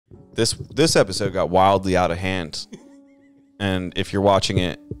this episode got wildly out of hand. And if you're watching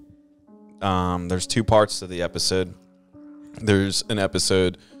it, there's 2 parts to the episode. There's an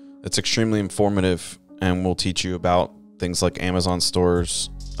episode that's extremely informative and will teach you about things like Amazon stores,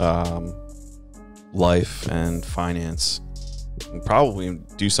 life and finance, and probably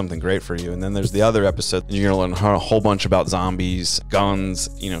do something great for you. And then there's the other episode, and you're going to learn a whole bunch about zombies, guns,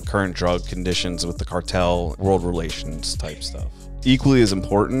 current drug conditions with the cartel, world relations type stuff. Equally as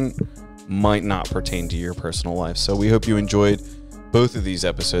important, might not pertain to your personal life. So we hope you enjoyed both of these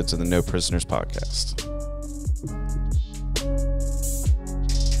episodes of the No Prisoners podcast.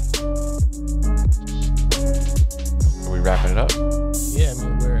 Are we wrapping it up? Yeah, I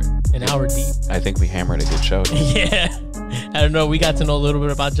mean, we're an hour deep. I think we hammered a good show. Yeah. I don't know. We got to know a little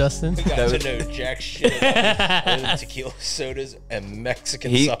bit about Justin. We got to know jack shit about tequila sodas and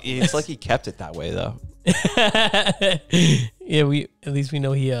Mexican supplements. It's like he kept it that way, though. Yeah, at least we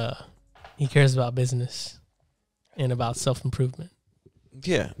know he cares about business and about self-improvement.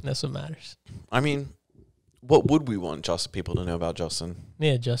 Yeah. That's what matters. I mean, what would we want people to know about Justin?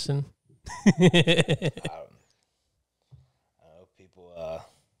 Yeah, Justin. I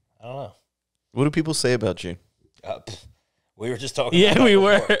don't know. What do people say about you? We were just talking Yeah, about we that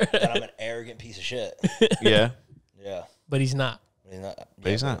were. before, that I'm an arrogant piece of shit. Yeah. Yeah. But he's not. He's not.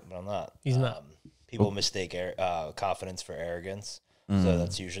 But he's not. But I'm not. He's not. People mistake confidence for arrogance. So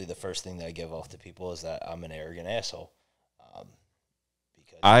that's usually the first thing that I give off to people is that I'm an arrogant asshole.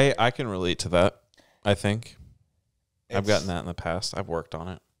 Because I can relate to that, I think. I've gotten that in the past. I've worked on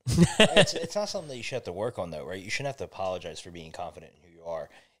it. it's not something that you should have to work on, though, right? You shouldn't have to apologize for being confident in who you are.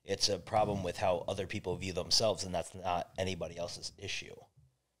 It's a problem with how other people view themselves, and that's not anybody else's issue.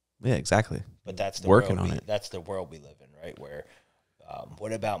 Yeah, exactly. But that's the Working world on it. That's the world we live in, right? Where,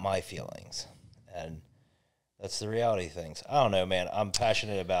 what about my feelings? And that's the reality of things. I don't know, man. I'm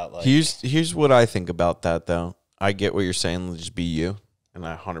passionate about like. Here's what I think about that, though. I get what you're saying. Just be you, and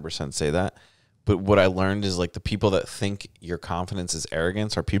I 100% say that. But what I learned is like the people that think your confidence is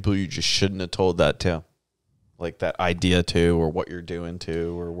arrogance are people you just shouldn't have told that to, like that idea to, or what you're doing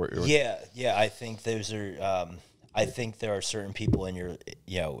to, or what you're. Yeah. I think those are. I think there are certain people in your,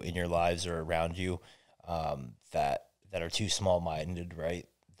 in your lives or around you, that are too small-minded, right?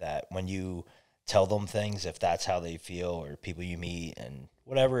 That when you tell them things, if that's how they feel, or people you meet and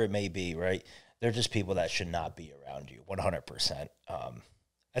whatever it may be, right? They're just people that should not be around you, 100%.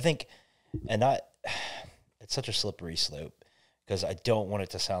 I think, and it's such a slippery slope because I don't want it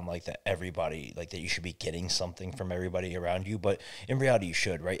to sound like that everybody, like that you should be getting something from everybody around you, but in reality you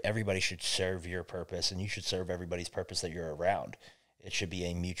should, right? Everybody should serve your purpose and you should serve everybody's purpose that you're around. It should be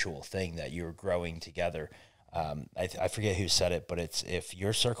a mutual thing that you're growing together. I forget who said it, but it's if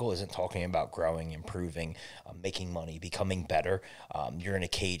your circle isn't talking about growing, improving, making money, becoming better, you're in a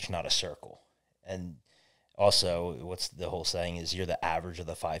cage, not a circle. And also, what's the whole saying is you're the average of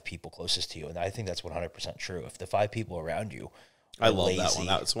the 5 people closest to you. And I think that's 100% true. If the 5 people around you are I love lazy, that one.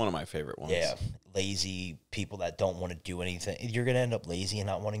 That's one of my favorite ones. yeah, lazy people that don't want to do anything, you're going to end up lazy and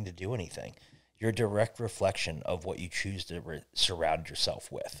not wanting to do anything. You're a direct reflection of what you choose to surround yourself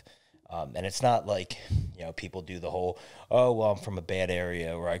with. And it's not like, people do the whole, oh, well, I'm from a bad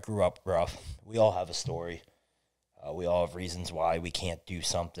area or I grew up rough. We all have a story. We all have reasons why we can't do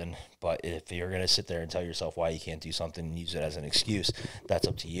something. But if you're going to sit there and tell yourself why you can't do something and use it as an excuse, that's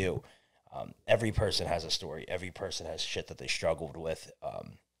up to you. Every person has a story. Every person has shit that they struggled with,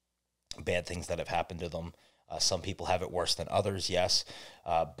 bad things that have happened to them. Some people have it worse than others, yes.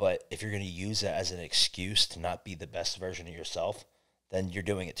 But if you're going to use it as an excuse to not be the best version of yourself, then you're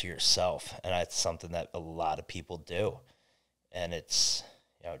doing it to yourself. And that's something that a lot of people do. And it's,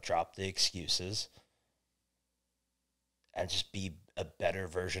 drop the excuses and just be a better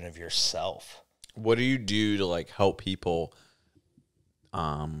version of yourself. What do you do to like help people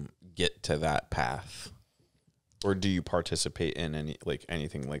get to that path? Or do you participate in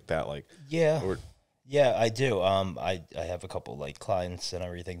anything like that? Like Yeah, I do. I have a couple like clients and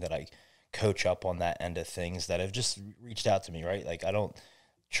everything that I coach up on that end of things that have just reached out to me, right? Like I don't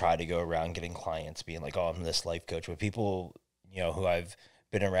try to go around getting clients being like, oh, I'm this life coach, but people, who I've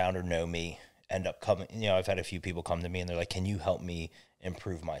been around or know me end up coming, I've had a few people come to me and they're like, can you help me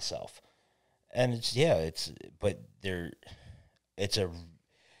improve myself? And the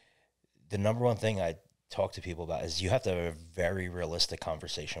number one thing I talk to people about is you have to have a very realistic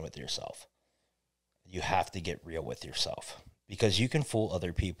conversation with yourself. You have to get real with yourself because you can fool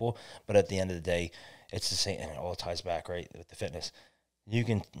other people, but at the end of the day, it's the same, and it all ties back, right, with the fitness. You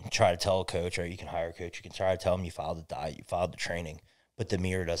can try to tell a coach, right, you can hire a coach, you can try to tell them you followed the diet, you followed the training, but the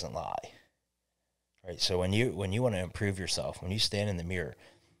mirror doesn't lie, right? So when you want to improve yourself, when you stand in the mirror,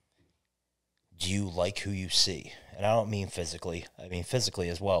 do you like who you see? And I don't mean physically. I mean physically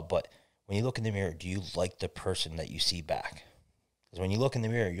as well. But when you look in the mirror, do you like the person that you see back? Because when you look in the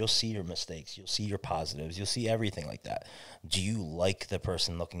mirror, you'll see your mistakes. You'll see your positives. You'll see everything like that. Do you like the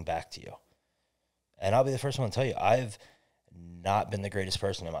person looking back to you? And I'll be the first one to tell you, I've not been the greatest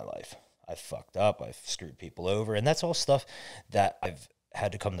person in my life. I've fucked up. I've screwed people over. And that's all stuff that I've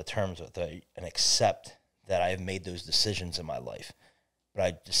had to come to terms with and accept that I have made those decisions in my life. But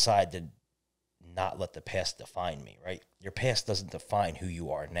I decided to not let the past define me, right? Your past doesn't define who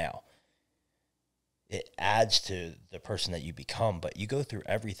you are now. It adds to the person that you become, but you go through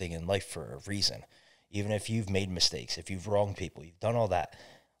everything in life for a reason. Even if you've made mistakes, if you've wronged people, you've done all that,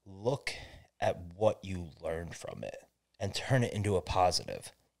 look at what you learned from it and turn it into a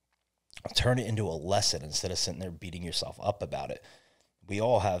positive. Turn it into a lesson instead of sitting there beating yourself up about it. We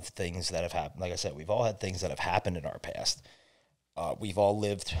all have things that have happened. Like I said, we've all had things that have happened in our past. We've all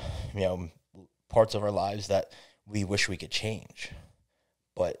lived, parts of our lives that we wish we could change.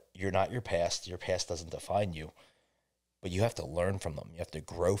 But you're not your past. Your past doesn't define you. But you have to learn from them. You have to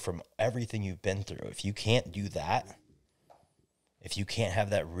grow from everything you've been through. If you can't do that, if you can't have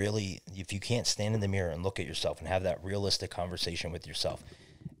that if you can't stand in the mirror and look at yourself and have that realistic conversation with yourself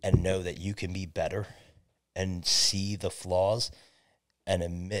and know that you can be better and see the flaws and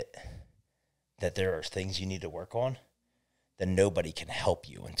admit that there are things you need to work on, then nobody can help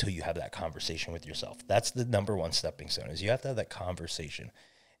you until you have that conversation with yourself. That's the number one stepping stone, is you have to have that conversation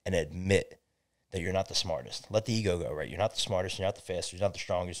and admit that you're not the smartest. Let the ego go, right? You're not the smartest, you're not the fastest, you're not the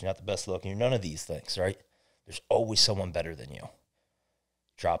strongest, you're not the best looking, you're none of these things, right? There's always someone better than you.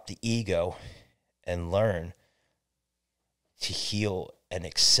 Drop the ego and learn to heal and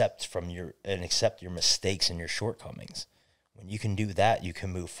accept your mistakes and your shortcomings. When you can do that, you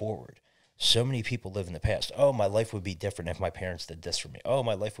can move forward. So many people live in the past. Oh, my life would be different if my parents did this for me. Oh,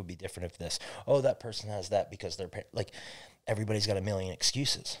 my life would be different if this. Oh, that person has that because they're like, everybody's got a million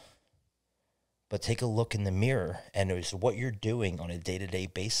excuses. But take a look in the mirror, and it's what you're doing on a day-to-day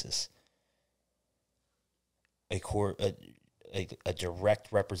basis. A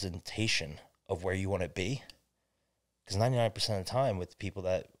direct representation of where you want to be. Because 99% of the time with people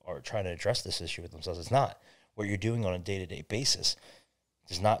that are trying to address this issue with themselves, it's not. What you're doing on a day-to-day basis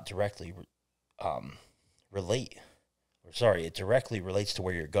does not directly it directly relates to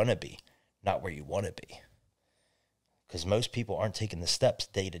where you're going to be, not where you want to be. Because most people aren't taking the steps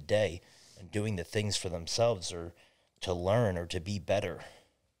day to day and doing the things for themselves or to learn or to be better,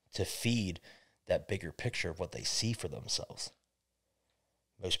 to feed that bigger picture of what they see for themselves.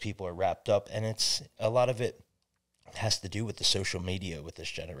 Most people are wrapped up, and it's a lot of it has to do with the social media with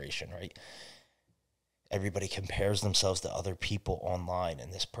this generation, right? Everybody compares themselves to other people online,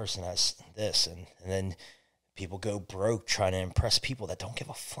 and this person has this, and then people go broke trying to impress people that don't give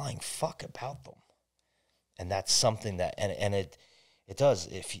a flying fuck about them. And that's something that, and it does,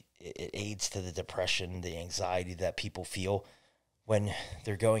 if it aids to the depression, the anxiety that people feel when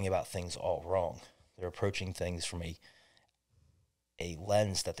they're going about things all wrong. They're approaching things from a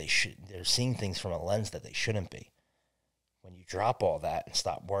lens that they're seeing things from a lens that they shouldn't be. When you drop all that and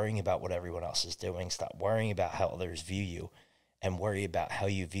stop worrying about what everyone else is doing, stop worrying about how others view you, and worry about how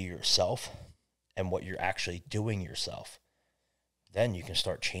you view yourself and what you're actually doing yourself, then you can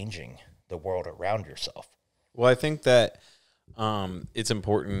start changing the world around yourself. Well, I think that it's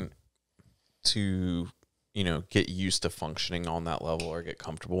important to, get used to functioning on that level or get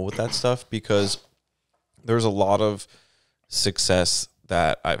comfortable with that stuff, because there's a lot of success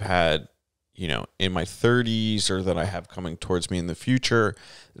that I've had in my 30s or that I have coming towards me in the future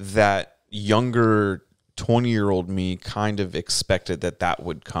that younger 20-year-old me kind of expected that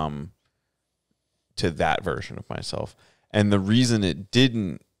would come to that version of myself. And the reason it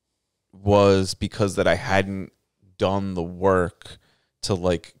didn't was because that I hadn't done the work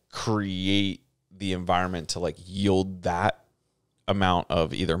to create the environment to yield that amount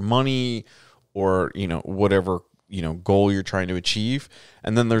of either money or, whatever goal you're trying to achieve.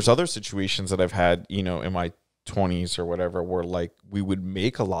 And then there's other situations that I've had, in my 20s or whatever, where we would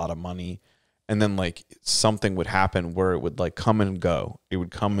make a lot of money and then something would happen where it would come and go. It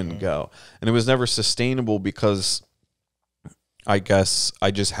would come and go. And it was never sustainable because I guess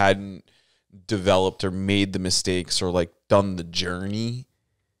I just hadn't developed or made the mistakes or done the journey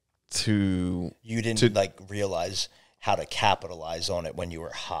to... You didn't realize how to capitalize on it when you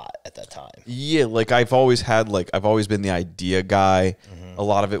were hot at that time. Yeah, I've always been the idea guy. Mm-hmm. A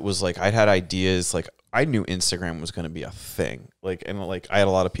lot of it was I had ideas, I knew Instagram was going to be a thing. I had a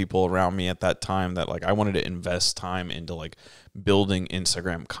lot of people around me at that time that I wanted to invest time into building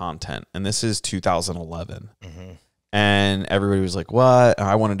Instagram content. And this is 2011. Mm-hmm. And everybody was like, what? And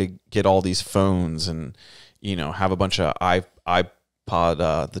I wanted to get all these phones and, you know, have a bunch of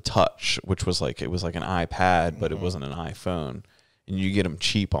iPod, the Touch, which was like, it was like an iPad, but it wasn't an iPhone. And you get them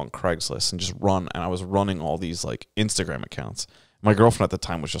cheap on Craigslist and just run. And I was running all these like Instagram accounts. My girlfriend at the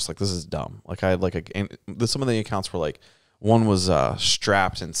time was just like, this is dumb. Like I had like some of the accounts were like, one was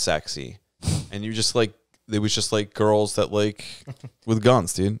strapped and sexy. And you just like, it was just like girls that like with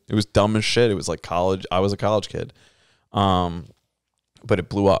guns, dude. It was dumb as shit. It was like college. I was a college kid. But it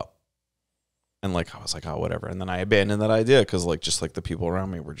blew up. And like, I was like, oh, whatever. And then I abandoned that idea because like, just like the people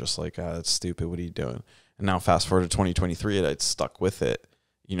around me were just like, oh, that's stupid. What are you doing? And now fast forward to 2023, and I'd stuck with it.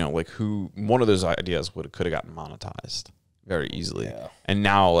 You know, like one of those ideas could have gotten monetized very easily. Yeah. And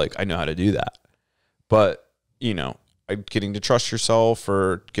now like, I know how to do that. But, you know, getting to trust yourself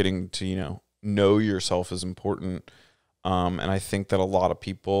or getting to, you know yourself is important. And I think that a lot of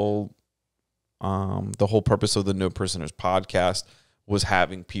people, the whole purpose of the No Prisoners podcast was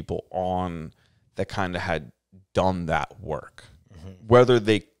having people on that kind of had done that work, whether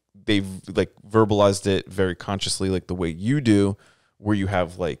they've like verbalized it very consciously, like the way you do, where you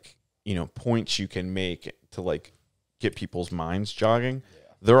have like, you know, points you can make to like get people's minds jogging. Yeah.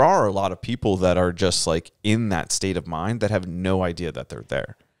 There are a lot of people that are just like in that state of mind that have no idea that they're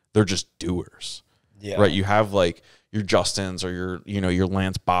there. They're just doers. Yeah. Right. You have like your Justins or your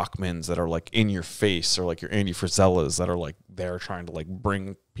Lance Bachmans that are like in your face, or like your Andy Frisellas that are like they're trying to like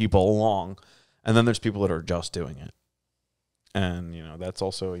bring people along. And then there's people that are just doing it. And, you know, that's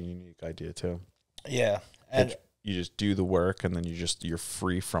also a unique idea too. Yeah. And you just do the work and then you're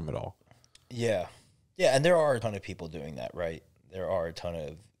free from it all. Yeah. Yeah. And there are a ton of people doing that, right? There are a ton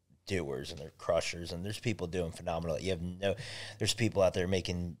of doers and they're crushers, and there's people doing phenomenal. There's people out there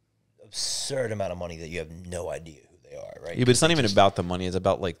making absurd amount of money that you have no idea who they are, right? Yeah, but it's not even about the money. It's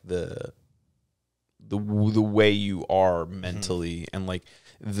about like the way you are mentally, and like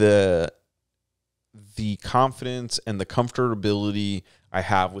the confidence and the comfortability I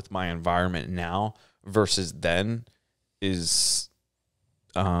have with my environment now versus then is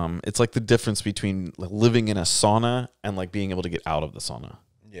it's like the difference between like living in a sauna and like being able to get out of the sauna.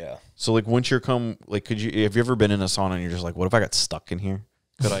 Yeah. So like once you're like, have you ever been in a sauna and you're just like, what if I got stuck in here?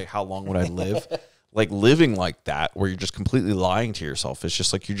 How long would I live? Like living like that, where you're just completely lying to yourself. It's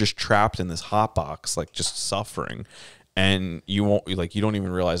just like, you're just trapped in this hot box, like just suffering. And you don't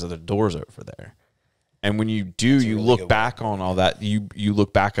even realize that the door's over there. And when you do, you really look back on all that, you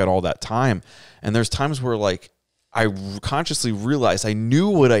look back at all that time. And there's times where like, I consciously realized I knew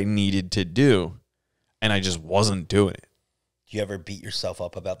what I needed to do and I just wasn't doing it. Do you ever beat yourself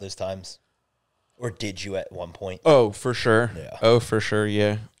up about those times? Or did you at one point? Oh, for sure. Yeah. Oh, for sure.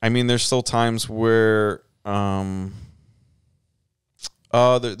 Yeah. I mean, there's still times where,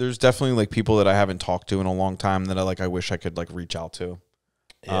 there's definitely like people that I haven't talked to in a long time that I wish I could like reach out to.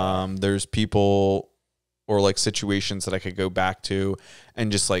 Yeah. There's people or like situations that I could go back to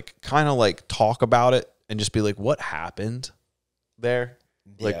and just like kind of like talk about it and just be like, what happened there?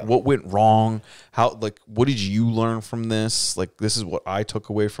 Like, what went wrong? How, like, what did you learn from this? Like, this is what I took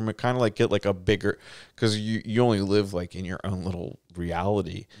away from it. Kind of like get like a bigger, because you only live like in your own little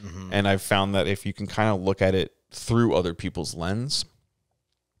reality. Mm-hmm. And I've found that if you can kind of look at it through other people's lens,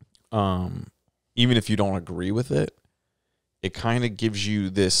 even if you don't agree with it, it kind of gives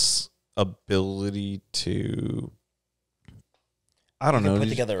you this ability to, I don't know, put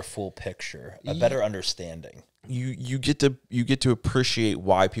together a full picture, a better understanding. You get to appreciate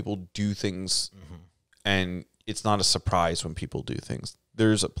why people do things, mm-hmm. and it's not a surprise when people do things.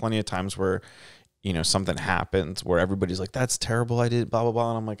 There's plenty of times where, you know, something happens where everybody's like, "That's terrible, I did blah blah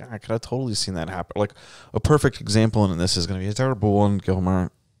blah," and I'm like, I could have totally seen that happen. Like a perfect example, and this is going to be a terrible one, Gilmar,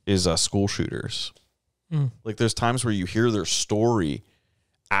 is school shooters. Like there's times where you hear their story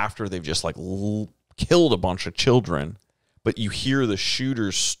after they've just like killed a bunch of children. But you hear the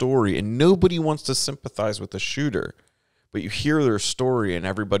shooter's story, and nobody wants to sympathize with the shooter. But you hear their story, and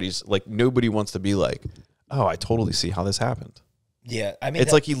everybody's like, nobody wants to be like, oh, I totally see how this happened. Yeah, I mean,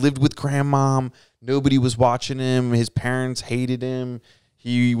 it's like he lived with grandmom. Nobody was watching him. His parents hated him.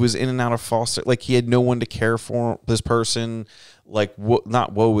 He was in and out of foster. Like he had no one to care for this person. Like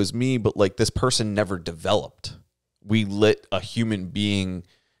not woe is me, but like this person never developed. We lit a human being,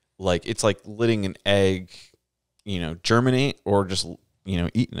 like it's like letting an egg, you know, germinate or just, you know,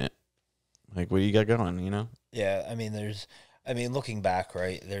 eating it. Like, what do you got going, you know? Yeah, I mean, looking back,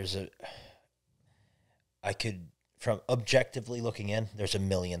 right, from objectively looking in, there's a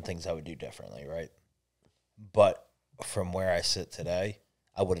million things I would do differently, right? But from where I sit today,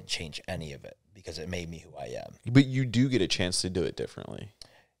 I wouldn't change any of it because it made me who I am. But you do get a chance to do it differently.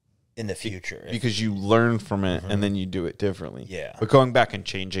 in the future. Because you learn from it and then you do it differently. Yeah. But going back and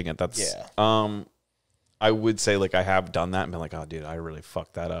changing it, that's Yeah. I would say like I have done that and been like, oh dude, I really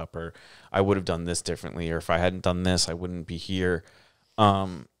fucked that up, or I would have done this differently, or if I hadn't done this, I wouldn't be here.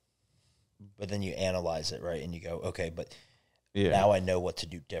 But then you analyze it, right? And you go, okay, but now I know what to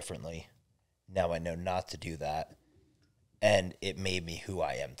do differently. Now I know not to do that. And it made me who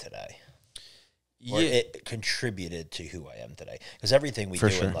I am today. Or it contributed to who I am today. Because everything we do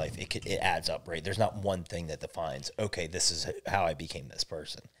in life, it adds up, right? There's not one thing that defines, okay, this is how I became this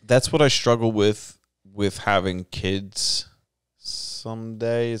person. That's what I struggle with having kids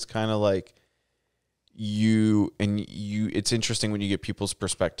someday. It's kind of like it's interesting when you get people's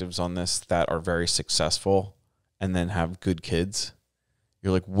perspectives on this that are very successful and then have good kids.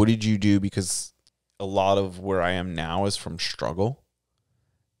 You're like, what did you do? Because a lot of where I am now is from struggle.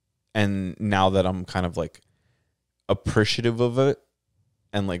 And now that I'm kind of like appreciative of it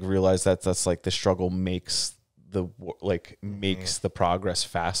and like realize that that's like the struggle makes the progress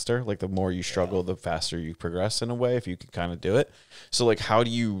faster. Like the more you struggle, the faster you progress in a way, if you can kind of do it. So like, how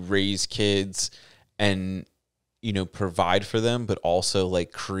do you raise kids and, you know, provide for them, but also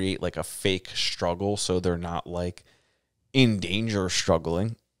like create like a fake struggle so they're not like in danger of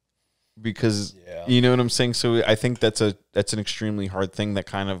struggling? Because you know what I'm saying? So I think that's an extremely hard thing, that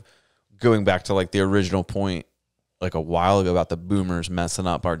kind of going back to like the original point like a while ago about the boomers messing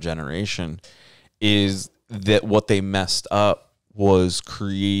up our generation, is that what they messed up was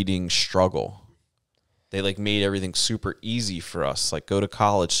creating struggle. They like made everything super easy for us. Like, go to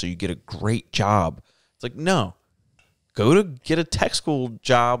college so you get a great job. It's like, no, go to get a tech school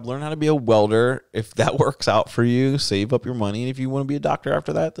job, learn how to be a welder. If that works out for you, save up your money. And if you want to be a doctor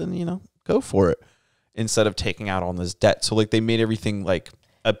after that, then, you know, go for it, instead of taking out on this debt. So like they made everything like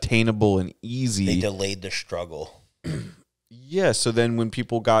obtainable and easy. They delayed the struggle. Yeah. So then when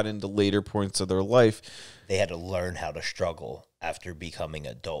people got into later points of their life, they had to learn how to struggle after becoming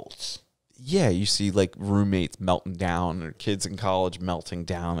adults. Yeah, you see like roommates melting down, or kids in college melting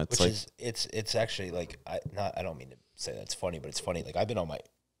down. It's Which like it's actually like I don't mean to say that's funny, but it's funny. Like I've been on my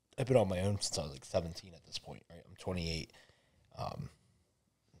own since I was like 17 at this point, right? I'm 28. You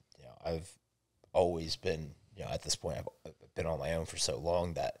know, I've always been, you know, at this point I've been on my own for so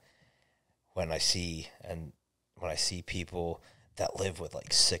long that when I see people that live with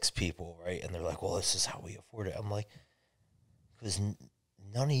like 6 people, right? And they're like, well, this is how we afford it. I'm like, because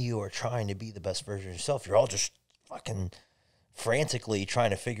none of you are trying to be the best version of yourself. You're all just fucking frantically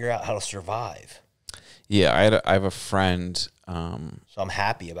trying to figure out how to survive. Yeah, I have a friend. So I'm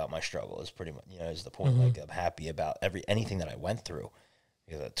happy about my struggle. Is pretty much, you know, is the point. Like I'm happy about anything that I went through,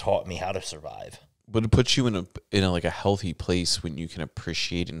 because it taught me how to survive. But it puts you in a like a healthy place when you can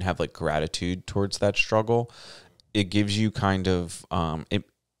appreciate and have like gratitude towards that struggle. It gives you kind of it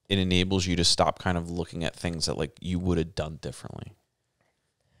enables you to stop kind of looking at things that like you would have done differently.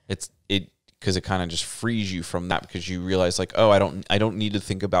 Because it kind of just frees you from that, because you realize like, oh, I don't need to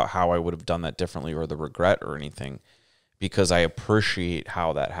think about how I would have done that differently or the regret or anything, because I appreciate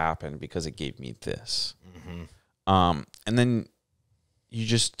how that happened because it gave me this. And then you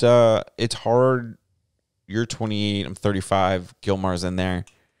just it's hard. You're 28, I'm 35, Gilmar's in there.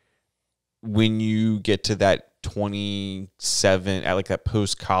 When you get to that 27, at like that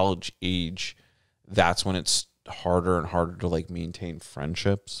post-college age, that's when it's harder and harder to like maintain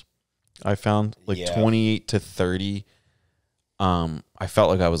friendships. I found like 28 to 30, I felt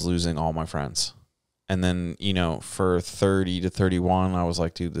like I was losing all my friends. And then, you know, for 30 to 31, I was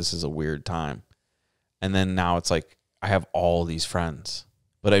like, dude, this is a weird time. And then now it's like, I have all these friends,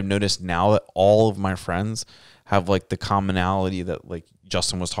 but I've noticed now that all of my friends have like the commonality that like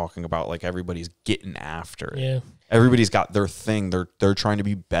Justin was talking about, like everybody's getting after it. Yeah. Everybody's got their thing. They're trying to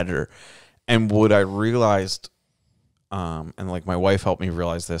be better. And what I realized, and like my wife helped me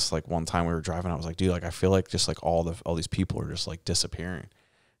realize this, like one time we were driving, I was like, dude, like I feel like just like all these people are just like disappearing.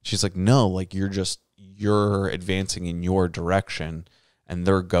 She's like, no, like you're advancing in your direction and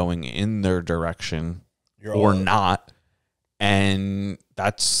they're going in their direction or not. And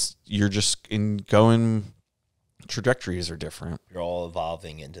you're just going, trajectories are different. You're all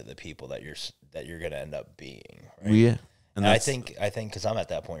evolving into the people that you're going to end up being. Right? Yeah. And I think because I'm at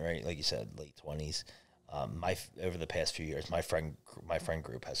that point, right? Like you said, late 20s. Over the past few years, my friend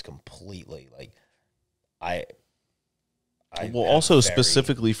group has completely like,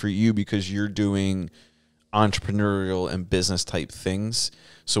 specifically for you, because you're doing entrepreneurial and business type things.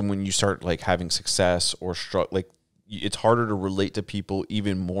 So when you start like having success or like it's harder to relate to people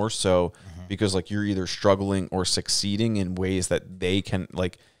even more so, because like you're either struggling or succeeding in ways that they can,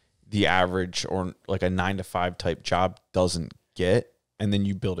 like the average or like a 9-to-5 type job doesn't get. And then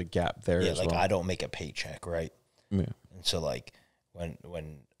you build a gap there Yeah, as like well. I don't make a paycheck, right? Yeah. And so like when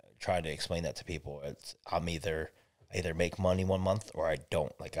trying to explain that to people, it's I either make money 1 month or I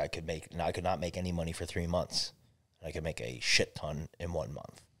don't. Like I could not make any money for 3 months. And I could make a shit ton in 1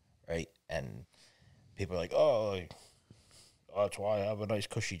 month, right? And people are like, oh, that's why I have a nice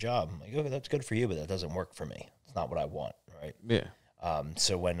cushy job. I'm like, okay, that's good for you, but that doesn't work for me. It's not what I want, right? Yeah.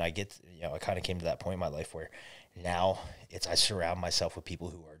 So when I get, I kind of came to that point in my life where now I surround myself with people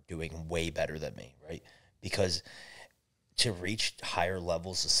who are doing way better than me, right? Because to reach higher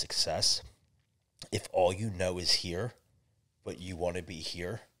levels of success, if all you know is here, but you want to be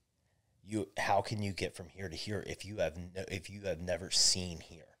here, how can you get from here to here if you have never seen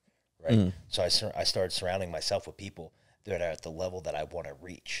here, right? So I started surrounding myself with people that are at the level that I want to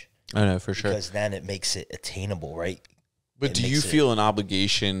reach. I know, for sure. Because then it makes it attainable, right? But do you feel an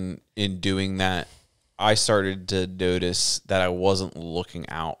obligation in doing that? I started to notice that I wasn't looking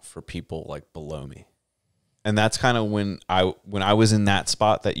out for people like below me. And that's kind of when I was in that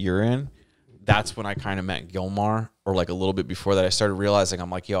spot that you're in, that's when I kind of met Gilmar, or like a little bit before that. I started realizing,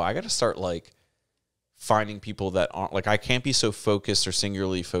 I'm like, yo, I got to start like finding people that aren't like, I can't be so focused or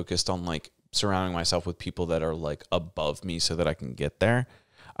singularly focused on like surrounding myself with people that are like above me so that I can get there.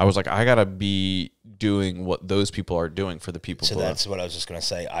 I was like, I got to be doing what those people are doing for the people So below. that's what I was just going to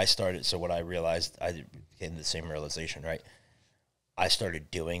say. So what I realized, I came to the same realization, right? I started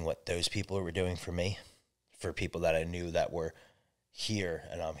doing what those people were doing for me, for people that I knew that were here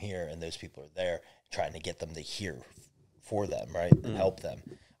and I'm here and those people are there, trying to get them to here for them, right? And help them.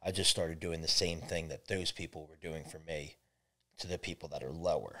 I just started doing the same thing that those people were doing for me to the people that are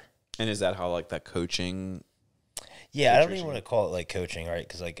lower. And is that how like that coaching? Yeah, I don't even want to call it like coaching, right?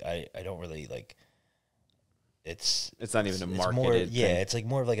 Because like I don't really like. It's not even a it's marketed more, thing. yeah, it's like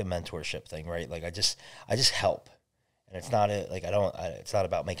more of like a mentorship thing, right? Like I just help, and it's not it's not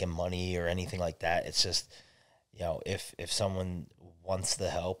about making money or anything like that. It's just, if someone wants the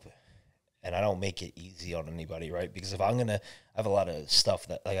help, and I don't make it easy on anybody, right? Because if I have a lot of stuff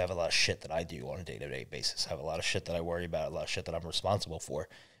that, like, I have a lot of shit that I do on a day-to-day basis. I have a lot of shit that I worry about, a lot of shit that I'm responsible for.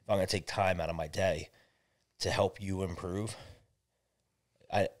 If I'm going to take time out of my day to help you improve,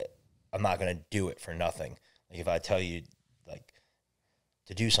 I'm not going to do it for nothing. Like if I tell you like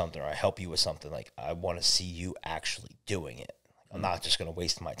to do something or I help you with something, like I want to see you actually doing it. I'm not just going to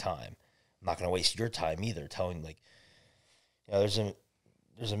waste my time. I'm not going to waste your time either telling like, there's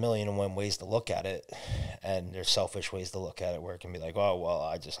a million and one ways to look at it, and there's selfish ways to look at it where it can be like, oh, well,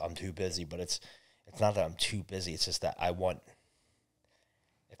 I'm too busy, but it's not that I'm too busy. It's just that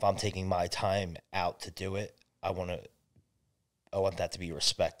if I'm taking my time out to do it, I want that to be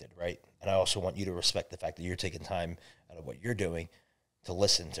respected, right? And I also want you to respect the fact that you're taking time out of what you're doing to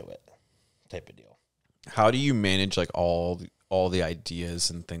listen to it, type of deal. How do you manage like all the ideas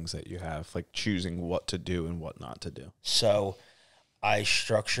and things that you have, like choosing what to do and what not to do? So I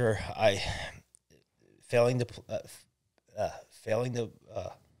structure, failing to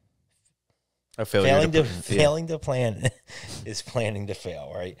plan is planning to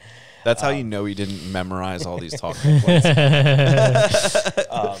fail, right? That's how you know he didn't memorize all these talking points.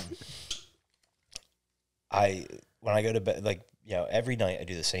 When I go to bed, like, every night I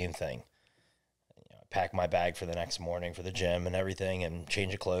do the same thing. I pack my bag for the next morning for the gym and everything and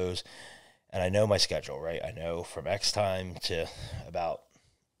change of clothes. And I know my schedule, right? I know from X time to about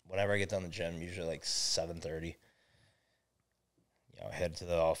whenever I get done the gym, usually like 7:30. I head to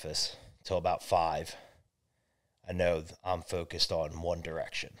the office till about 5. I know I'm focused on one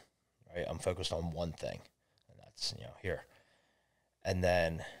direction, right? I'm focused on one thing, and that's, here. And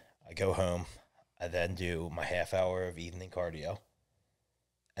then I go home. I then do my half hour of evening cardio.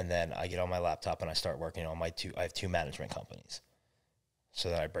 And then I get on my laptop and I start working on I have 2 management companies. So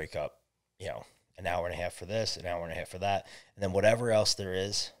then I break up, an hour and a half for this, an hour and a half for that. And then whatever else there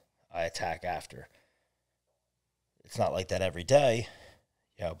is, I attack after. It's not like that every day,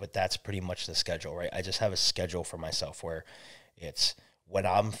 but that's pretty much the schedule, right? I just have a schedule for myself where it's when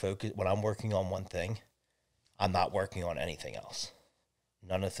I'm working on one thing, I'm not working on anything else.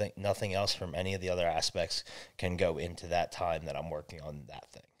 Nothing else from any of the other aspects can go into that time that I'm working on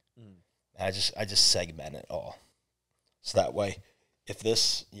that thing. And I just segment it all. So that way, if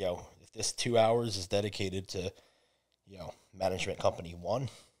this 2 hours is dedicated to, management company 1,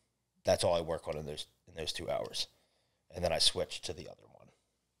 that's all I work on in those 2 hours. And then I switch to the other one.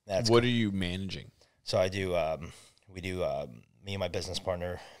 What are you managing? So I do, me and my business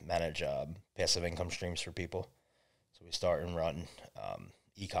partner manage passive income streams for people. So we start and run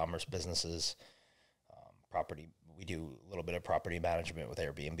e-commerce businesses, property. We do a little bit of property management with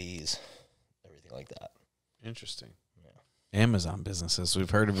Airbnbs, everything like that. Interesting. Yeah. Amazon businesses. We've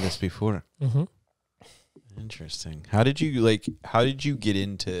heard of this before. Mm-hmm. Interesting. How did you get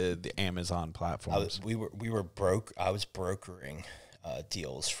into the Amazon platforms? I was brokering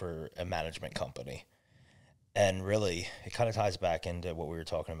deals for a management company, and really, it kind of ties back into what we were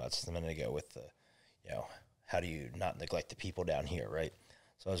talking about just a minute ago with the, how do you not neglect the people down here, right?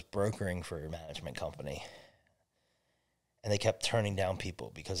 So I was brokering for a management company, and they kept turning down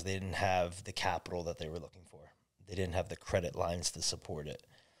people because they didn't have the capital that they were looking for. They didn't have the credit lines to support it.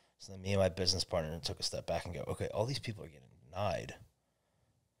 So then me and my business partner took a step back and go, okay, all these people are getting denied.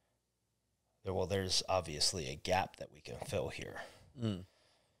 Well, there's obviously a gap that we can fill here. Mm.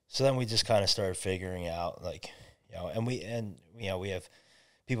 So then we just kind of started figuring out, and we have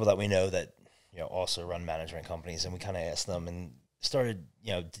people that we know that, also run management companies, and we kind of asked them and started,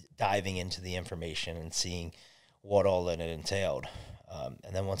 diving into the information and seeing what all that it entailed.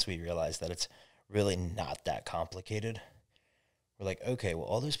 And then once we realized that it's really not that complicated, we're like, okay, well,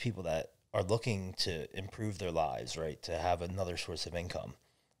 all those people that are looking to improve their lives, right, to have another source of income,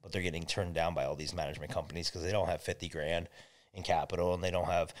 but they're getting turned down by all these management companies because they don't have 50 grand in capital and they don't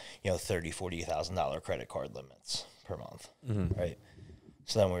have, $30,000-$40,000 credit card limits per month, right?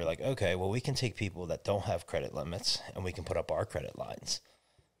 So then we were like, okay, well, we can take people that don't have credit limits and we can put up our credit lines,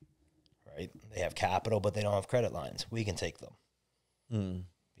 right? They have capital, but they don't have credit lines. We can take them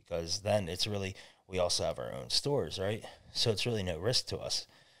because then it's really, we also have our own stores, right? So it's really no risk to us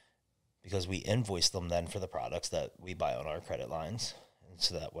because we invoice them then for the products that we buy on our credit lines. And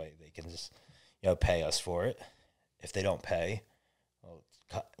so that way they can just, pay us for it. If they don't pay, well,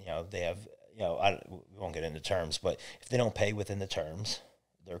 they have, we won't get into terms, but if they don't pay within the terms,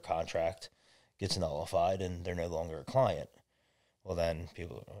 their contract gets nullified and they're no longer a client. Well, then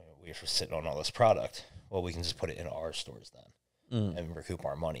we're sitting on all this product. Well, we can just put it in our stores then and recoup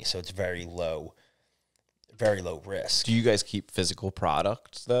our money. So it's very low risk. Do you guys keep physical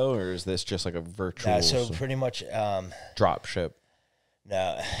products though, or is this just like a virtual? Yeah, so pretty much drop ship.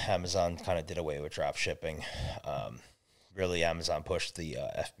 No, Amazon kind of did away with drop shipping. Really, Amazon pushed the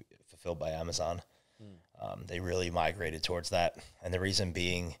Fulfilled by Amazon. They really migrated towards that, and the reason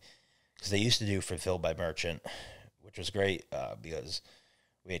being because they used to do Fulfilled by Merchant, which was great because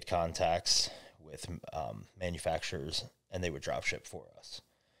we had contacts with manufacturers, and they would drop ship for us.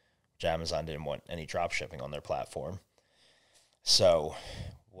 Amazon didn't want any drop shipping on their platform. So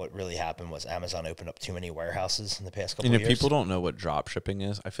what really happened was Amazon opened up too many warehouses in the past couple of years. If people don't know what drop shipping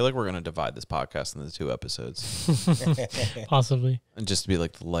is, I feel like we're going to divide this podcast into 2 episodes. Possibly. And just to be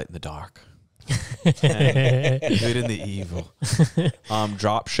like the light in the dark. Good and the evil.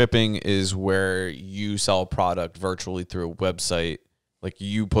 Drop shipping is where you sell a product virtually through a website. Like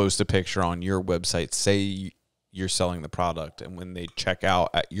you post a picture on your website, say you're selling the product, and when they check out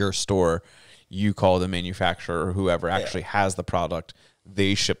at your store, you call the manufacturer or whoever actually has the product.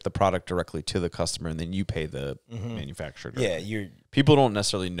 They ship the product directly to the customer, and then you pay the manufacturer directly. Yeah, people don't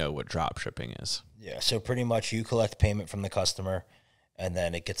necessarily know what drop shipping is. Yeah, so pretty much you collect payment from the customer, and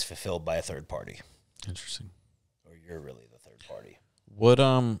then it gets fulfilled by a third party. Interesting. Or you're really the third party. What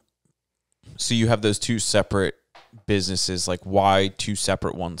so you have those 2 separate businesses, like why 2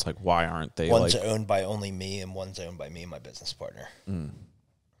 separate ones? Like why aren't they one's owned by only me and one's owned by me and my business partner.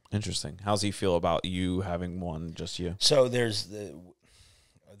 Interesting. How's he feel about you having one, just you? So there's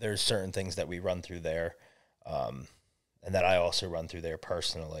certain things that we run through there, and that I also run through there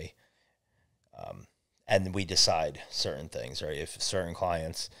personally, and we decide certain things, right? If certain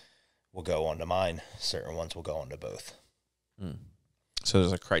clients will go onto mine, certain ones will go onto both. So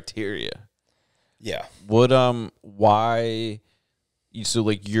there's a criteria. Yeah. What why so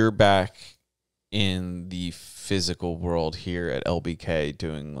like you're back in the physical world here at LBK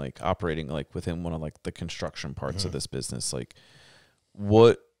doing like operating like within one of like the construction parts of this business. Like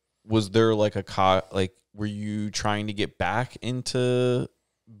what was there like were you trying to get back into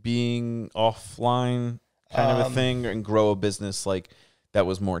being offline kind of a thing and grow a business like that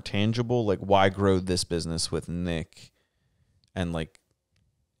was more tangible? Like why grow this business with Nick and like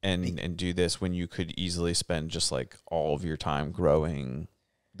and do this when you could easily spend just like all of your time growing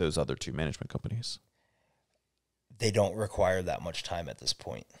those other 2 management companies? They don't require that much time at this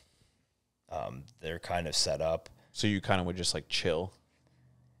point. They're kind of set up. So you kind of would just like chill.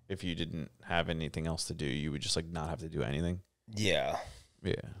 If you didn't have anything else to do, you would just like not have to do anything. Yeah.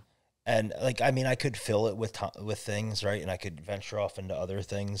 Yeah. And like, I mean, I could fill it with things, right? And I could venture off into other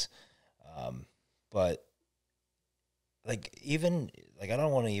things. But like, even like, I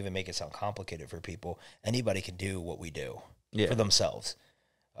don't want to even make it sound complicated for people. Anybody can do what we do for themselves.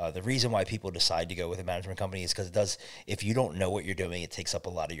 The reason why people decide to go with a management company is because if you don't know what you're doing, it takes up a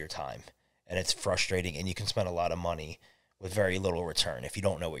lot of your time and it's frustrating and you can spend a lot of money with very little return if you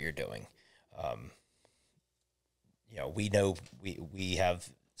don't know what you're doing. We know we have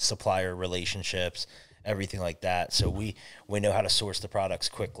supplier relationships, everything like that. So we know how to source the products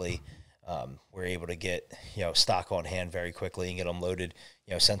quickly. We're able to get, stock on hand very quickly and get them loaded,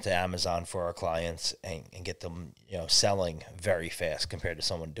 sent to Amazon for our clients and get them, selling very fast compared to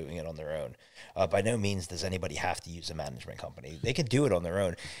someone doing it on their own. By no means does anybody have to use a management company. They can do it on their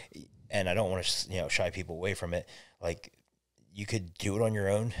own. And I don't want to, shy people away from it. Like, you could do it on your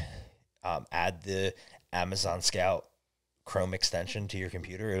own, add the Amazon Scout Chrome extension to your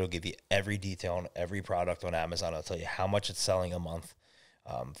computer. It'll give you every detail on every product on Amazon. It'll tell you how much it's selling a month,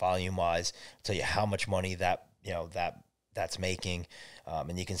 volume wise. It'll tell you how much money that's making,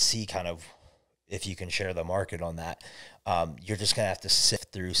 and you can see kind of if you can share the market on that. You're just gonna have to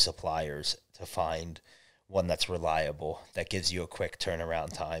sift through suppliers to find one that's reliable, that gives you a quick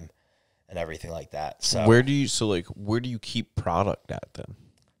turnaround time and everything like that. So where do you keep product at then?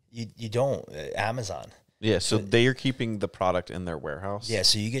 You don't Amazon. Yeah, so they are keeping the product in their warehouse. Yeah,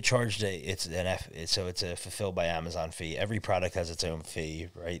 so you get charged it's a fulfilled by Amazon fee. Every product has its own fee,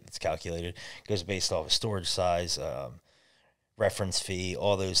 right? It's calculated. It goes based off of storage size, reference fee,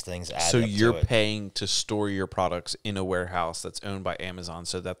 all those things add So up you're to it. paying to store your products in a warehouse that's owned by Amazon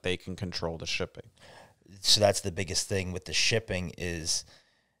so that they can control the shipping. So that's the biggest thing with the shipping is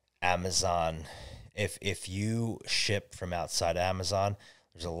Amazon. If you ship from outside Amazon,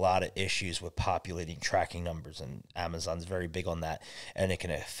 there's a lot of issues with populating tracking numbers, and Amazon's very big on that, and it can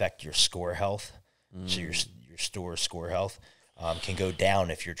affect your score health. So your store score health can go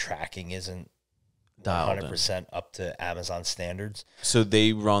down if your tracking isn't 100% up to Amazon standards. So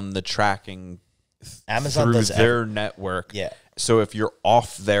they run the tracking Amazon through does their network. Yeah. So if you're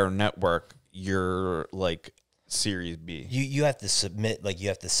off their network, you're like Series B. You have to submit, like you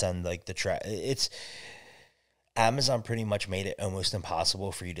have to send like the track. It's Amazon pretty much made it almost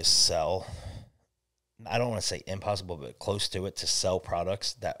impossible for you to sell. I don't want to say impossible, but close to it, to sell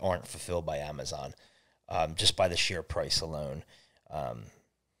products that aren't fulfilled by Amazon, just by the sheer price alone.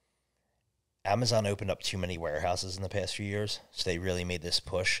 Amazon opened up too many warehouses in the past few years, so they really made this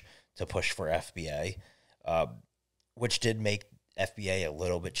push for FBA, which did make FBA a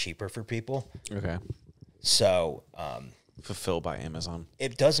little bit cheaper for people. Okay. So Fulfilled by Amazon.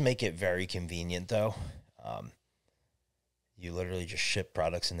 it does make it very convenient, though. You literally just ship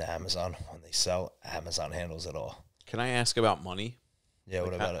products into Amazon. When they sell, Amazon handles it all. Can I ask about money? Yeah,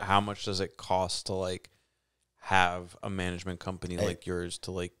 what about it? How much does it cost to like have a management company like yours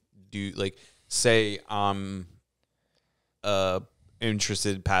to like do like say I'm a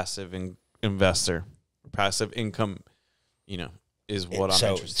interested passive investor, passive income, is what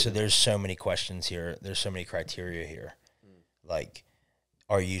I'm interested So in. there's so many questions here. There's so many criteria here. Like,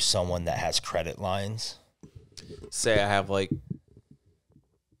 are you someone that has credit lines? Say I have like,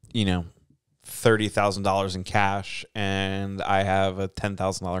 $30,000 in cash and I have a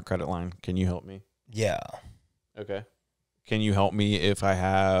 $10,000 credit line. Can you help me? Yeah, Okay. Can you help me if I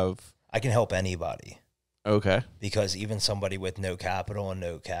have? I can help anybody, Okay. because even somebody with no capital and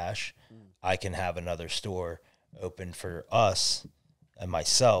no cash, I can have another store open for us and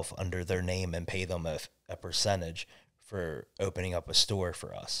myself under their name and pay them a percentage for opening up a store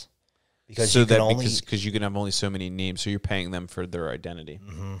for us. Because you can only because you can have only so many names, so you're paying them for their identity.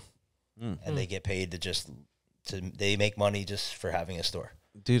 and they get paid they make money just for having a store.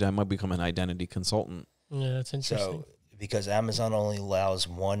 Dude, I might become an identity consultant. Yeah, that's interesting. So because Amazon only allows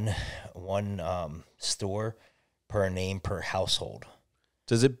one store per name per household.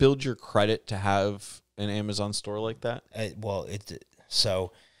 Does it build your credit to have an Amazon store like that?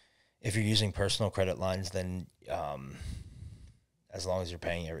 So if you're using personal credit lines, then as long as you're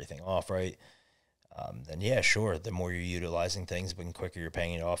paying everything off, right? Then yeah, sure. The more you're utilizing things, but the quicker you're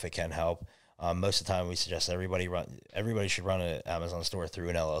paying it off, it can help. Most of the time, we suggest everybody should run an Amazon store through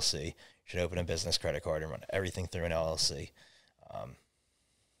an LLC. Should open a business credit card and run everything through an LLC,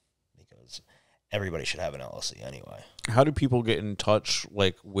 because everybody should have an LLC anyway. How do people get in touch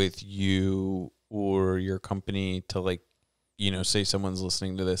like with you or your company to like, say someone's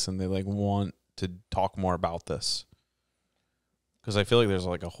listening to this and they like want to talk more about this? Because I feel like there's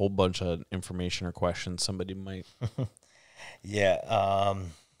like a whole bunch of information or questions somebody might. Yeah.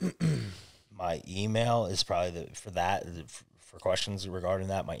 My email is probably for questions regarding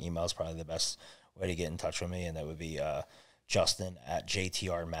that. My email is probably the best way to get in touch with me, and that would be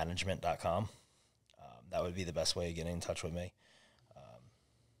justin@jtrmanagement.com. That would be the best way of getting in touch with me.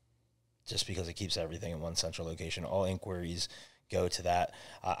 Just because it keeps everything in one central location. All inquiries go to that.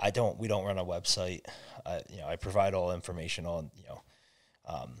 We don't run a website. I provide all information on,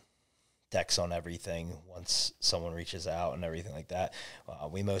 decks on everything once someone reaches out and everything like that.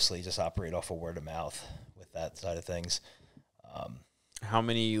 We mostly just operate off of word of mouth with that side of things. How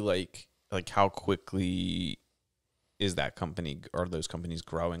many like how quickly is that company, are those companies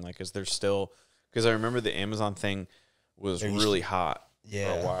growing? Like, is there still, because I remember the Amazon thing was really hot for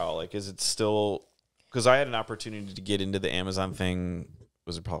a while. Like, is it still, because I had an opportunity to get into the Amazon thing,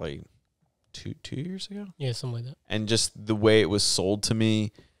 was it probably two years ago? Yeah, something like that. And just the way it was sold to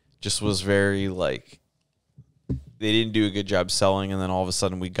me just was very like, they didn't do a good job selling, and then all of a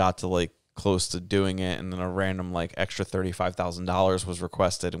sudden we got to like close to doing it, and then a random like extra $35,000 was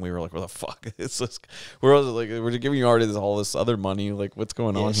requested, and we were like, "What the fuck?" It's just, we're giving you already all this other money. Like, what's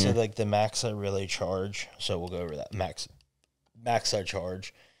going on here? So like the max I really charge. So we'll go over that max I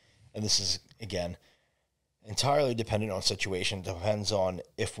charge, and this is again entirely dependent on situation. Depends on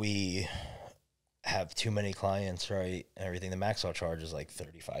if we have too many clients, right, and everything. The max I'll charge is like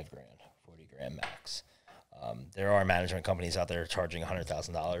 35 grand, 40 grand max. There are management companies out there charging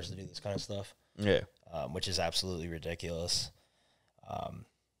 $100,000 to do this kind of stuff. Yeah. Which is absolutely ridiculous.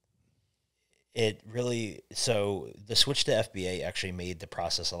 It really, so the switch to FBA actually made the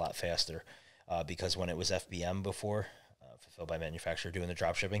process a lot faster, because when it was FBM before, fulfilled by manufacturer doing the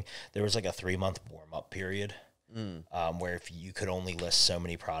drop shipping, there was like a 3-month warm up period, where if you could only list so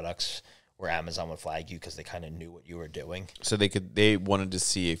many products, where Amazon would flag you because they kind of knew what you were doing. So they wanted to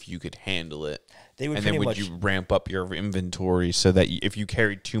see if you could handle it. They would, and then would you ramp up your inventory so that if you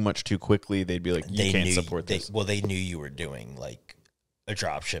carried too much too quickly, they'd be like, you can't support this. Well, they knew you were doing like a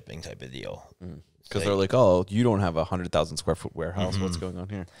drop shipping type of deal. Because they're like, oh, you don't have a 100,000 square foot warehouse. What's going on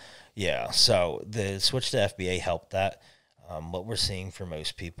here? Yeah. So the switch to FBA helped that. What we're seeing for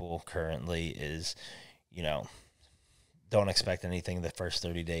most people currently is, don't expect anything the first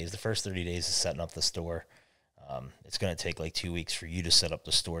 30 days. The first 30 days is setting up the store. It's going to take like 2 weeks for you to set up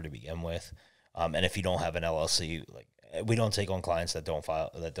the store to begin with. And if you don't have an LLC, like we don't take on clients that don't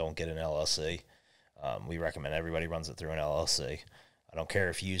get an LLC. We recommend everybody runs it through an LLC. I don't care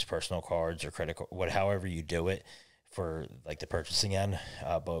if you use personal cards or credit card, however you do it for like the purchasing end.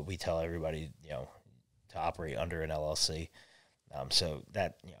 But we tell everybody, to operate under an LLC. So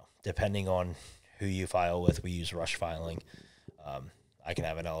that, depending on who you file with, we use rush filing. I can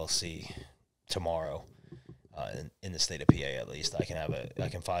have an LLC tomorrow, in the state of PA at least. I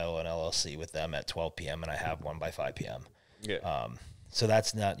can file an LLC with them at 12 p.m. and I have one by 5 p.m. Yeah. So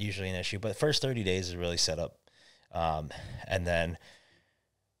that's not usually an issue. But the first 30 days is really set up, and then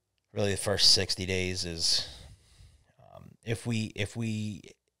really the first 60 days is if we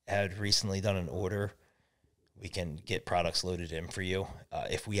had recently done an order, we can get products loaded in for you.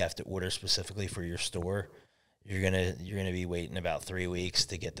 If we have to order specifically for your store, you're gonna be waiting about 3 weeks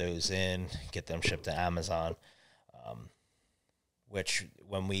to get those in, get them shipped to Amazon. Which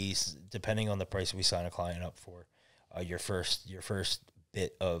when depending on the price we sign a client up for, your first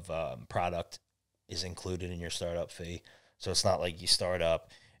bit of product is included in your startup fee. So it's not like you start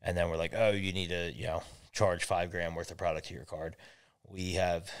up and then we're like, oh, you need to charge $5,000 worth of product to your card. We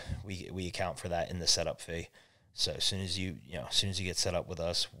account for that in the setup fee. So as soon as you get set up with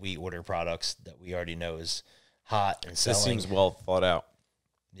us, we order products that we already know is hot and selling. This seems well thought out.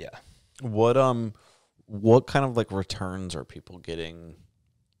 Yeah. What kind of like returns are people getting?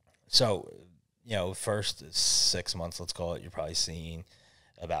 So, first 6 months, let's call it, you're probably seeing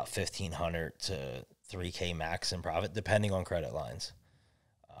about $1,500 to $3,000 max in profit, depending on credit lines.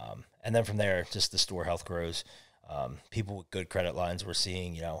 And then from there, just the store health grows. People with good credit lines, we're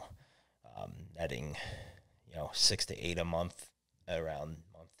seeing, netting, 6 to 8 a month, around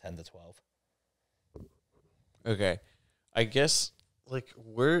month 10 to 12. Okay. I guess like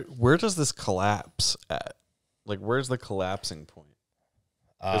where does this collapse at? Like, where's the collapsing point?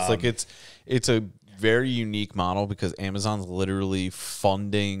 It's like it's a very unique model because Amazon's literally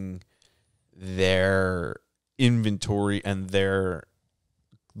funding their inventory and the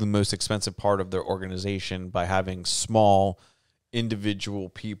most expensive part of their organization by having small individual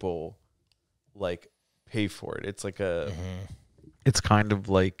people like pay for it. It's like it's kind of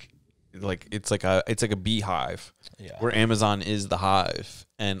like it's like a beehive, where Amazon is the hive,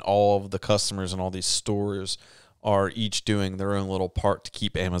 and all of the customers and all these stores are each doing their own little part to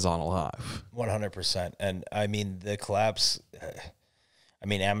keep Amazon alive. 100%. And I mean, the collapse,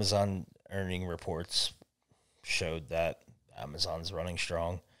 Amazon earning reports showed that Amazon's running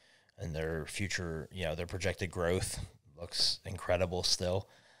strong, and their future, their projected growth looks incredible still.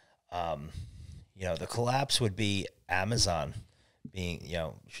 The collapse would be Amazon being,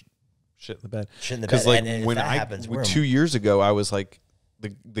 shit in the bed. Because like when happens, 2 years ago, I was like,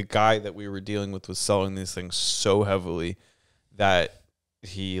 the guy that we were dealing with was selling these things so heavily that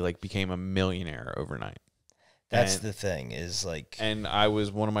he like became a millionaire overnight. That's the thing is like, and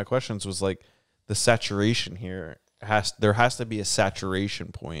one of my questions was like the saturation here there has to be a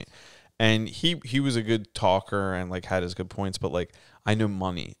saturation point. And he was a good talker and like had his good points, but like I know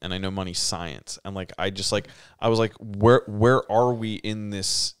money and I know money science, and like I was like where are we in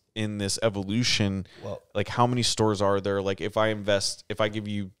this evolution? well, Like how many stores are there? Like if I give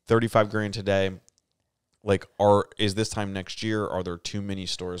you 35 grand today, like is this time next year, are there too many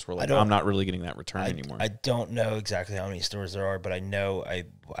stores where like I'm not really getting that return anymore? I don't know exactly how many stores there are, but I know I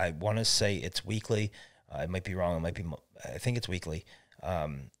want to say it's weekly. I might be wrong. I think it's weekly.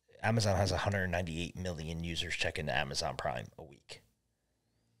 Amazon has 198 million users check into Amazon Prime a week.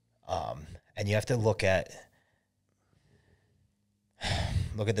 And you have to look at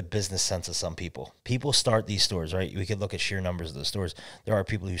the business sense of some people. People start these stores, right? We could look at sheer numbers of the stores. There are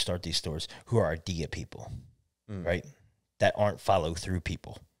people who start these stores who are idea people, right? That aren't follow through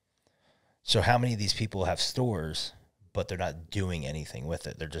people. So how many of these people have stores, but they're not doing anything with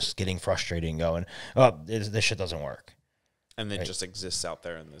it? They're just getting frustrated and going, oh, this shit doesn't work. And it just exists out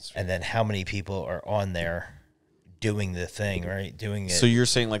there in this. And then how many people are on there doing the thing, right? Doing it. So you're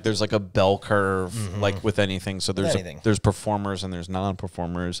saying like there's like a bell curve, like with anything. So there's performers and there's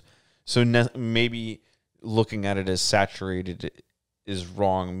non-performers. So maybe looking at it as saturated is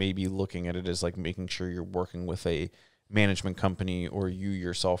wrong. Maybe looking at it as like making sure you're working with a management company or you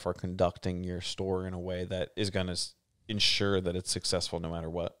yourself are conducting your store in a way that is going to ensure that it's successful no matter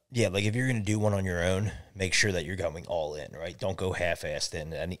what. Yeah, like if you're going to do one on your own, make sure that you're going all in, right? Don't go half-assed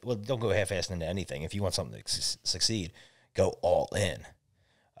don't go half-assed into anything. If you want something to succeed, go all in.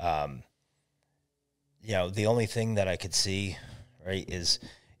 The only thing that I could see, right, is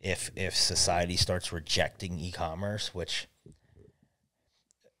if society starts rejecting e-commerce, which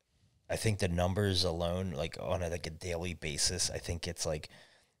I think the numbers alone, like on a daily basis, I think it's like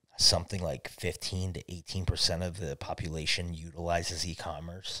something like 15 to 18% of the population utilizes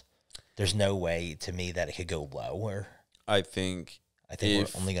e-commerce. There's no way to me that it could go lower. I think we're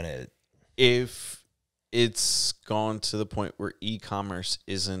only going to... If it's gone to the point where e-commerce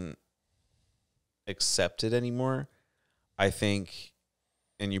isn't accepted anymore, I think,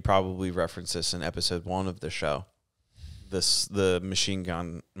 and you probably referenced this in episode 1 of the show, the machine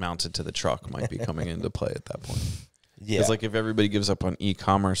gun mounted to the truck might be coming into play at that point. Yeah. Because like if everybody gives up on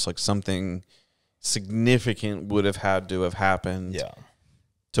e-commerce, like something significant would have had to have happened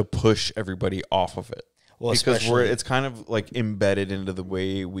to push everybody off of it. Well, because it's kind of like embedded into the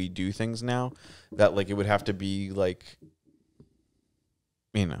way we do things now that like it would have to be like,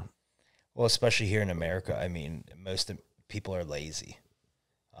 Well, especially here in America, I mean, most people are lazy.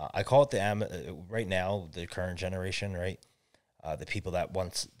 I call it right now, the current generation, right? The people that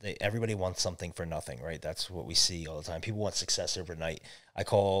everybody wants something for nothing, right? That's what we see all the time. People want success overnight. I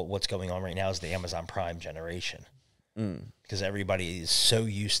call what's going on right now is the Amazon Prime generation. Because everybody is so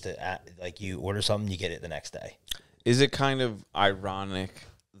used to, like, you order something, you get it the next day. Is it kind of ironic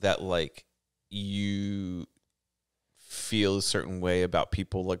that, like, you feel a certain way about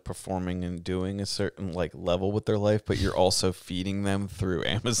people, like, performing and doing a certain, like, level with their life, but you're also feeding them through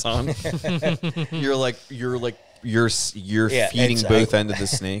Amazon? You're feeding both ends of the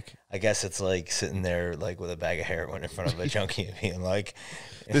snake. I guess it's like sitting there like with a bag of heroin in front of a junkie and being like,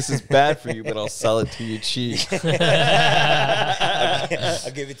 "This is bad for you, but I'll sell it to you cheap. I'll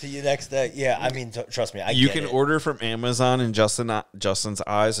give it to you next day." Yeah, I mean, trust me, you can order from Amazon in Justin's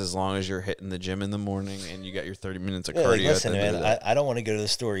eyes as long as you're hitting the gym in the morning and you got your 30 minutes of cardio. Like, listen, man, I don't want to go to the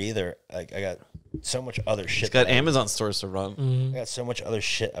store either. Like, I got so much other shit. He's got Amazon stores to run. I got so much other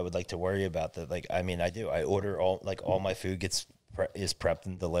shit I would like to worry about that. Like, I mean, I do. I order all my food is prepped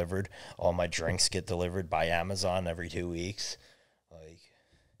and delivered. All my drinks get delivered by Amazon every 2 weeks. Like,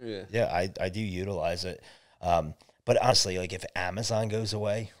 yeah, I do utilize it. But honestly, like if Amazon goes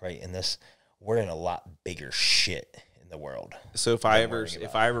away, right, we're in a lot bigger shit in the world. So if I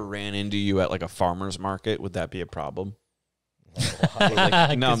ever ran into you at like a farmer's market, would that be a problem? No,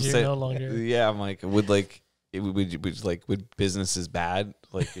 I'm saying no longer. Yeah, I'm like, would business is bad?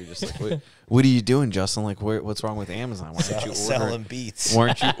 Like you're just like, what are you doing, Justin? Like, what's wrong with Amazon? Why aren't you selling beets? Why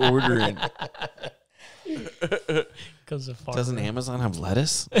aren't you ordering? Doesn't Amazon have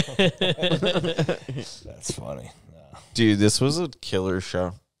lettuce? That's funny. No. Dude, this was a killer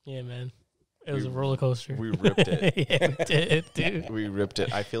show. Yeah, man. It was a roller coaster. We ripped it. Yeah, we did, dude. We ripped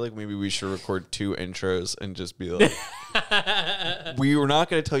it. I feel like maybe we should record 2 intros and just be like, we were not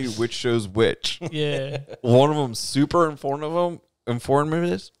going to tell you which show's which. Yeah. One of them super informative.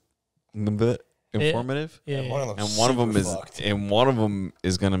 informative. Yeah. One of them And one of them is, fucked. and one of them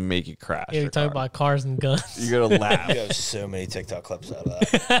is gonna make you crash. Yeah, we your talk car. about cars and guns. You're gonna laugh. You have so many TikTok clips out of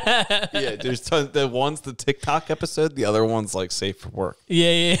that. Yeah, there's tons. The one's the TikTok episode. The other one's like safe for work.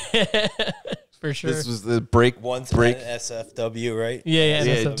 Yeah. For sure. This was the break. One's break. SFW, right? Yeah,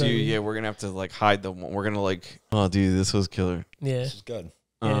 Yeah, that's dude. Yeah, we're gonna have to like hide the one. We're gonna like. Oh, dude, this was killer. Yeah. This is good.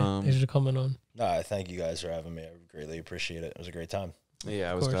 Thanks for coming on. No, I thank you guys for having me. I greatly appreciate it. It was a great time.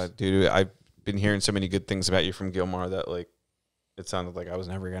 Yeah, I was course. glad, dude. I've been hearing so many good things about you from Gilmar that like it sounded like I was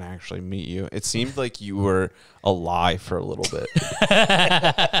never gonna actually meet you. It seemed like you were a lie for a little bit.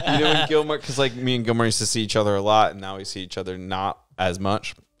 You know, when Gilmar, because like me and Gilmar used to see each other a lot, and now we see each other not as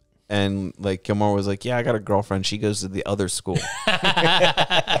much. And like Gilmar was like, "Yeah, I got a girlfriend. She goes to the other school." And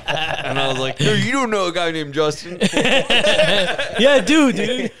I was like, "No, you don't know a guy named Justin." Yeah,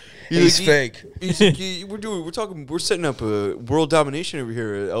 dude. He's fake. He's like, "Yeah, we're setting up a world domination over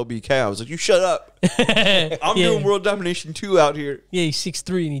here at LBK." I was like, "You shut up. I'm doing world domination too out here." Yeah, he's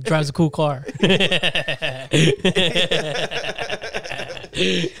 6'3" and he drives a cool car.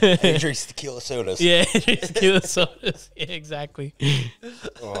 He drinks tequila sodas. Yeah, tequila sodas. Yeah, exactly.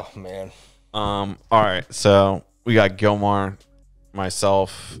 Oh man. All right, so we got Gilmar,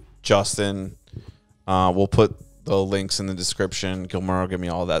 myself, Justin. We'll put the links in the description. Gilmar will give me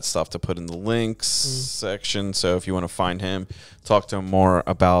all that stuff to put in the links section. So if you want to find him, talk to him more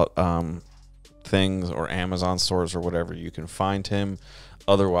about things or Amazon stores or whatever, you can find him.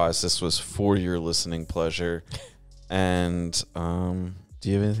 Otherwise, this was for your listening pleasure. And do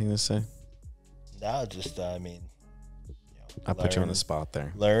you have anything to say? No, just I mean, I put you on the spot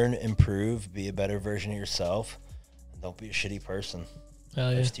there. Learn, improve, be a better version of yourself, and don't be a shitty person. Oh,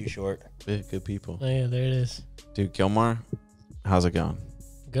 yeah. Life's too short. Good people. Oh, yeah, there it is. Dude, Gilmar, how's it going?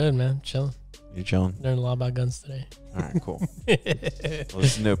 Good, man. Chilling. You chilling? Learned a lot about guns today. All right, cool.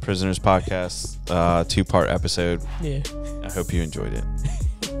 Listen to Prisoners Podcast, 2-part episode. Yeah. I hope you enjoyed it.